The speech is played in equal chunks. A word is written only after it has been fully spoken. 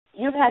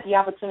you've had the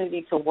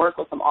opportunity to work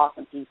with some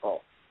awesome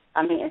people.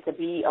 I mean, and to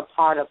be a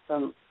part of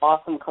some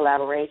awesome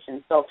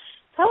collaborations. So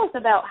tell us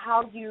about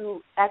how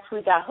you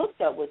actually got hooked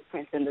up with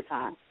Prince in the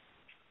time.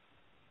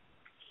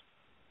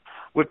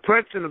 With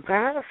Prince in the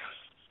past?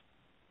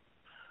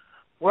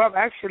 Well,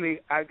 actually,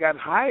 I got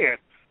hired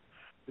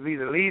to be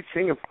the lead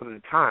singer for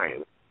the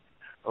time,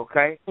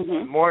 okay?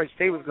 Mm-hmm. Morris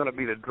Day was going to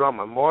be the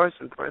drummer. Morris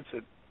and Prince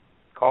had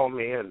called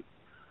me and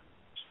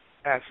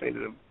asked me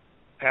to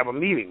have a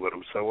meeting with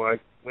them. So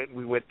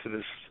we went to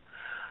this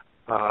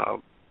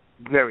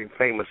very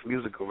famous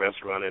musical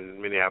restaurant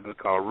in Minneapolis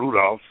called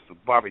Rudolph's, a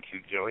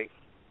barbecue joint.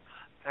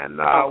 And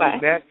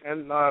we met,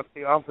 and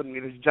they offered me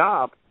this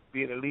job,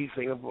 being the lead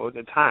singer for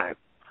the time.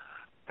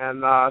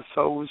 And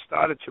so we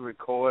started to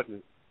record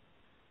and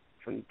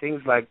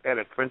things like that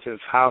at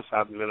Prince's house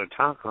out in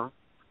Minnetonka.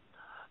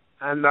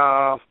 And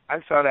I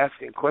started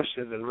asking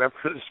questions in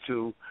reference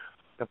to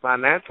the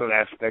financial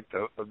aspect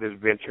of this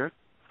venture.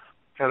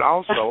 And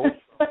also,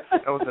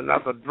 there was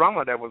another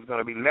drummer that was going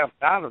to be left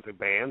out of the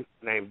band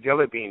named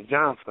Jelly Bean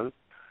Johnson,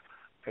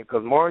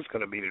 because Morris was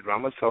going to be the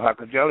drummer, so how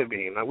could Jelly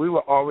Bean? Now, we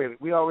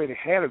already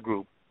had a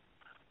group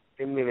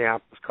in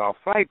Minneapolis called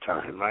Flight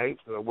Time, right?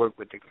 So I worked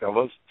with the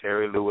fellows,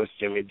 Terry Lewis,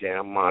 Jimmy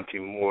Jam, Monty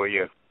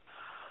Moria,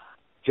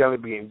 Jelly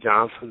Bean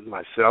Johnson,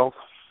 myself,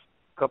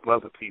 a couple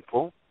other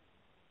people.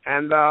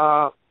 And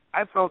I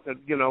felt that,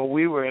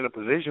 we were in a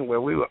position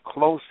where we were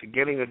close to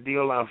getting a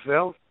deal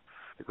ourselves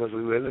because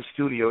we were in the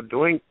studio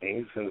doing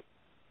things. And,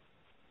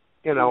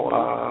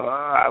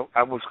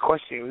 I was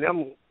questioning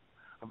them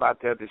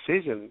about their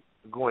decision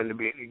going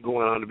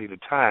on to be the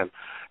time.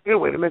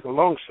 Anyway, to make a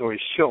long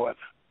story short,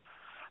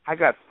 I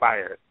got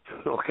fired,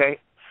 okay,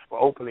 for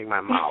opening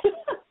my mouth,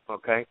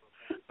 okay,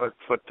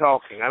 for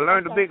talking. I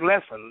learned a big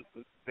lesson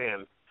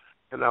then,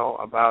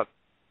 about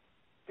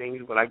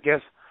things. But I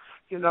guess,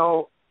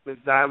 Ms.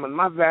 Diamond,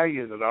 my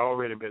values had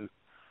already been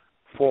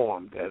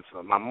formed as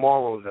my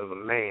morals as a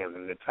man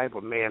and the type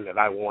of man that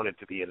I wanted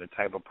to be and the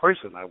type of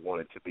person I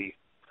wanted to be.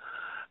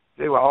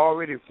 They were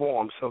already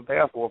formed. So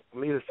therefore, for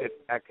me to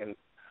sit back and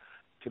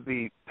to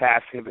be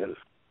passive and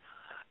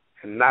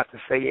not to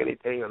say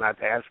anything or not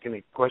to ask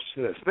any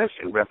questions,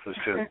 especially in reference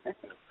to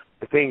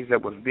the things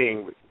that was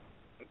being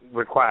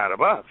required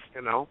of us,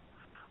 that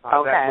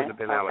wouldn't have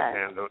been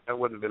Alexander. That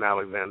wouldn't have been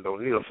Alexander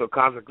O'Neill. So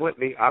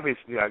consequently,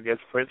 obviously, I guess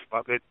Prince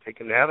probably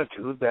taking the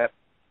attitude that,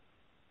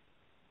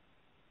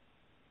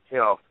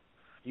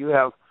 you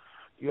have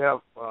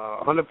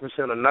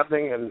 100% of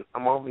nothing, and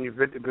I'm offering you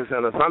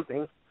 50% of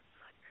something.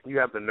 You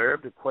have the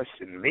nerve to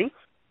question me.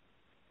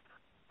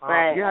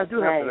 Right. Yeah, I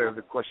do have the nerve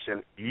to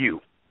question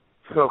you.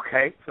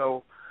 Okay,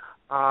 so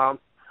I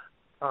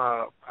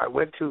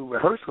went to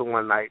rehearsal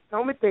one night. The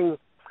only thing,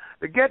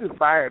 the getting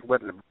fired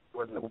wasn't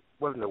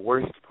the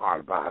worst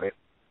part about it,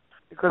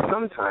 because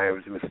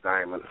sometimes, Miss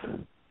Diamond,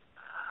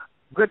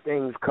 good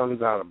things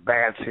comes out of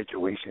bad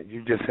situations.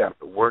 You just have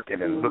to work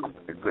it and look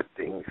for the good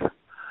things.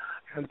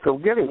 And so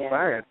getting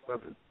fired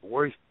wasn't the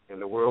worst in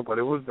the world, but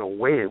it was the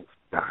way it was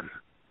done.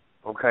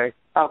 Okay?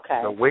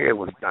 Okay. The way it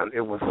was done.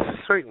 It was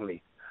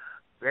certainly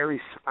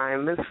very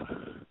spineless,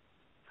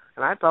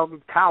 and I thought it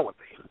was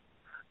cowardly,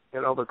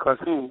 because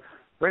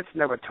Prince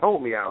never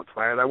told me I was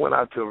fired. I went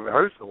out to a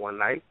rehearsal one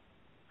night,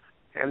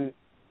 and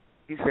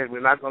he said,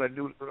 we're not going to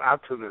do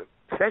out to the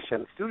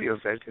studio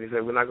session. He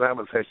said, we're not going to have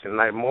a session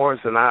tonight. Morris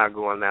and I are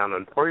going down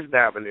on First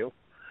Avenue,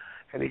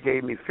 and he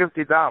gave me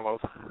 $50,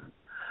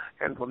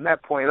 and from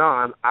that point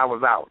on, I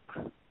was out.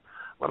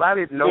 Well, I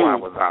didn't know I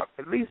was out.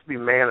 At least be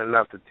man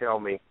enough to tell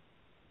me,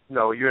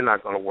 no, you're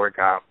not going to work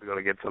out. We're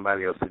going to get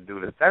somebody else to do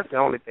this. That's the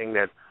only thing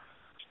that,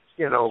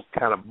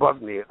 kind of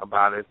bugged me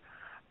about it.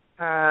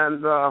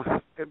 And,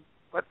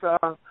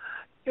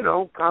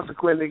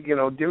 consequently,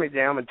 Jimmy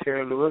Jam and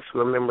Terry Lewis,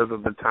 who are members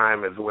of the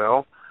time as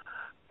well,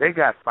 they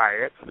got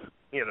fired,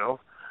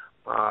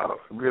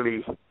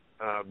 really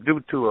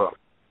due to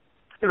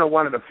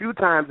one of the few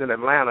times in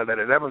Atlanta that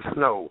it ever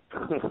snowed.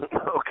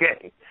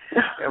 Okay.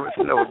 Ever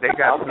snowed. They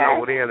got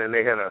snowed in, and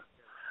they had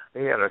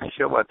a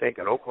show, I think,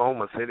 in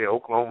Oklahoma City,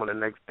 Oklahoma the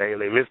next day,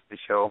 and they missed the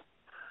show.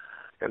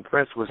 And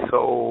Prince was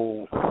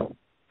so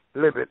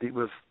livid,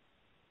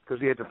 because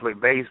he had to play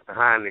bass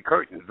behind the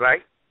curtains,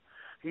 right?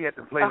 He had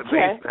to play the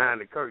bass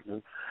behind the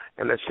curtain,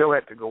 and the show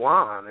had to go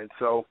on. And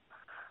so,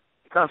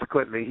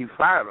 consequently, he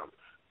fired them.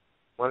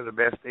 One of the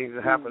best things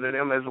that happened to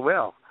them as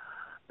well,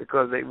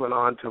 because they went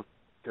on to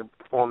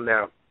form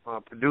their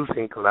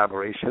producing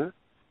collaboration,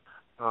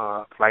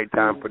 Flight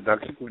Time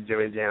Production with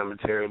Jimmy Jam and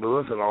Terry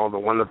Lewis, and all the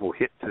wonderful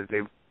hits that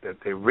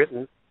they've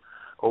written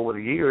over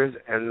the years.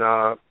 And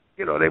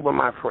they were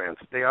my friends.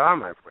 They are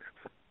my friends,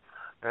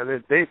 and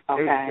they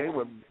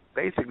were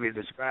basically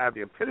describe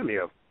the epitome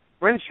of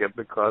friendship,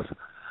 because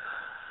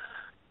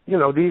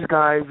these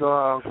guys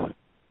are.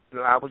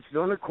 I was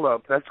doing the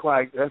club. That's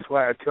why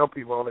I tell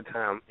people all the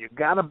time, you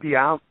got to be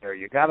out there.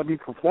 You got to be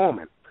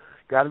performing.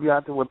 You got to be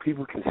out there where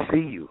people can see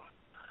you.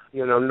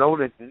 Know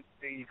that,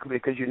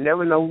 because you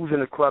never know who's in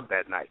the club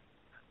that night.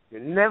 You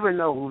never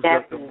know who's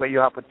where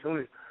your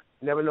opportunities.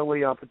 You never know where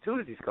your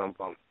opportunities come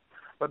from.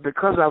 But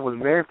because I was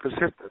very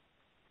persistent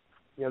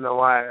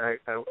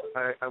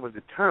I was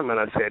determined.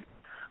 I said,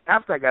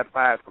 after I got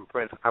fired from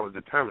Prince, I was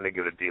determined to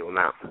get a deal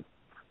now.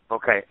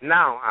 Okay,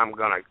 now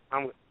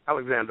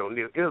Alexander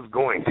O'Neal is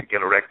going to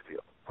get a record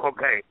deal.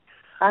 Okay.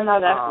 I know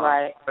that's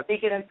right.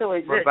 Speak it into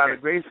existence. But by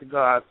the grace of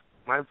God,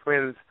 my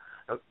friends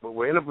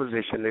were in a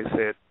position.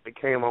 They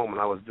came home,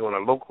 and I was doing a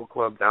local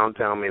club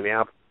downtown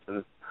Minneapolis,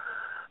 and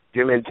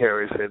Jim and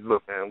Terry said,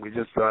 look, man, we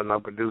just started our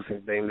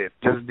producing thing that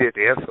just did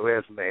the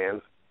SOS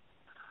band,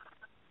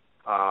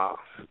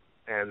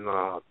 and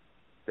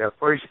their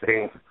first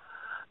thing.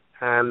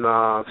 And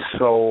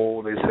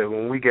so they said,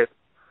 when we get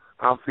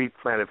our feet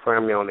planted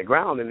firmly on the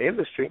ground in the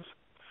industry,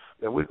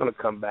 then we're going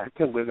to come back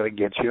and we're going to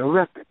get you a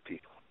record deal.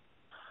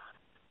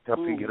 Help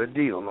you get a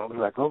deal. And I was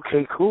like,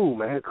 okay, cool,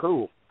 man,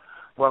 cool.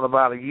 Well,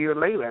 about a year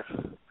later,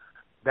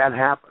 that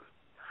happened.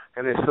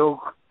 And it's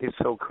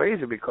so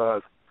crazy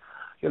because,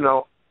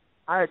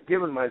 I had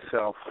given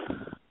myself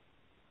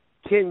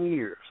 10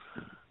 years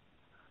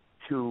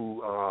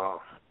to,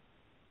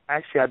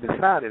 actually I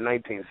decided in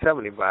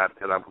 1975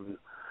 that I'm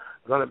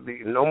going to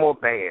be no more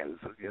bands.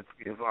 If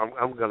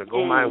I'm going to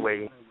go my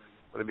way,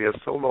 I'm going to be a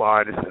solo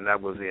artist, and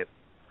that was it.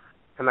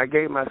 And I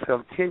gave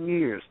myself 10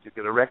 years to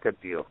get a record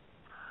deal.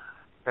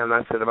 And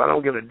I said, if I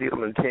don't get a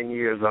deal in 10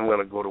 years, I'm going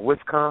to go to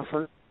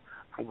Wisconsin.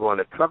 I'm going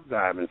to truck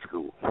driving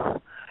school.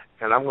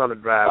 And I'm going to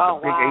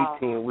drive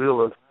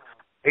the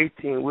big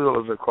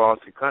 18-wheelers across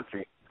the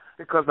country,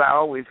 because I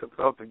always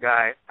felt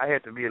I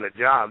had to be in a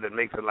job that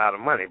makes a lot of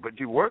money. But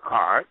you work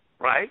hard,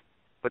 right?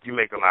 But you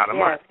make a lot of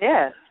money.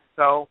 Yes.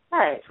 So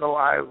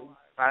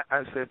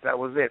I said that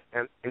was it.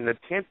 And in the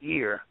 10th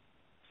year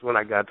is when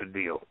I got the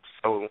deal.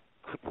 So,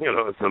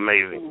 it's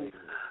amazing.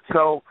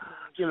 So,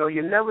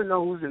 you never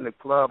know who's in the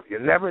club. You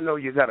never know.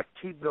 You got to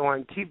keep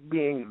going, keep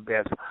being the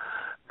best.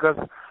 Because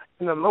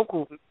in the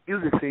local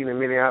music scene in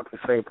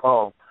Minneapolis, St.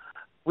 Paul,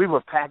 we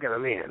were packing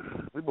them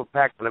in. We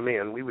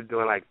were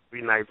doing like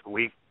 3 nights a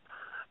week.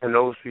 And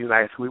those 3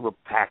 nights, we were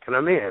packing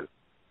them in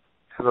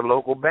as a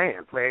local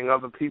band, playing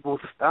other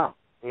people's stuff,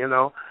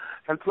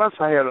 And plus,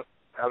 I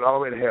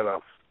already had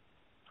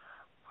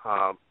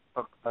a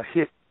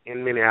hit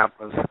in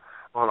Minneapolis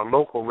on a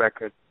local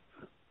record,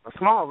 a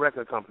small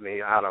record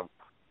company out of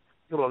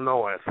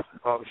Illinois,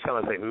 or shall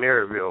I say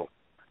Maryville,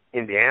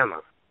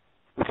 Indiana,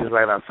 which is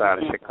right outside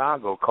of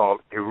Chicago,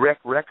 called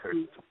Erect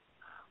Records.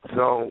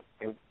 So,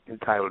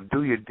 entitled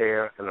Do You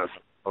Dare, and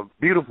a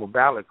beautiful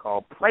ballad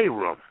called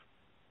Playroom.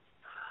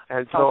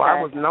 And so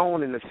I was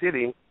known in the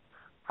city.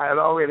 I had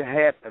already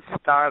had the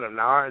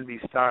R&B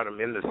stardom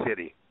in the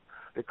city,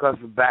 because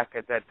back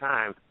at that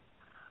time,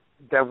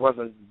 there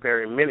wasn't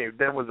very many.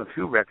 There was a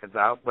few records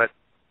out, but,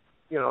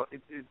 you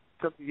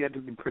had to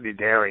be pretty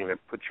daring to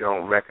put your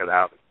own record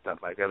out and stuff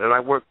like that. And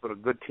I worked with a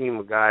good team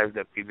of guys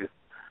that we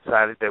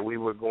decided that we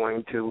were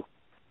going to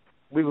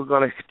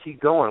keep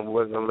going. We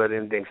weren't going to let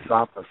anything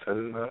stop us,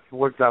 and it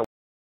worked out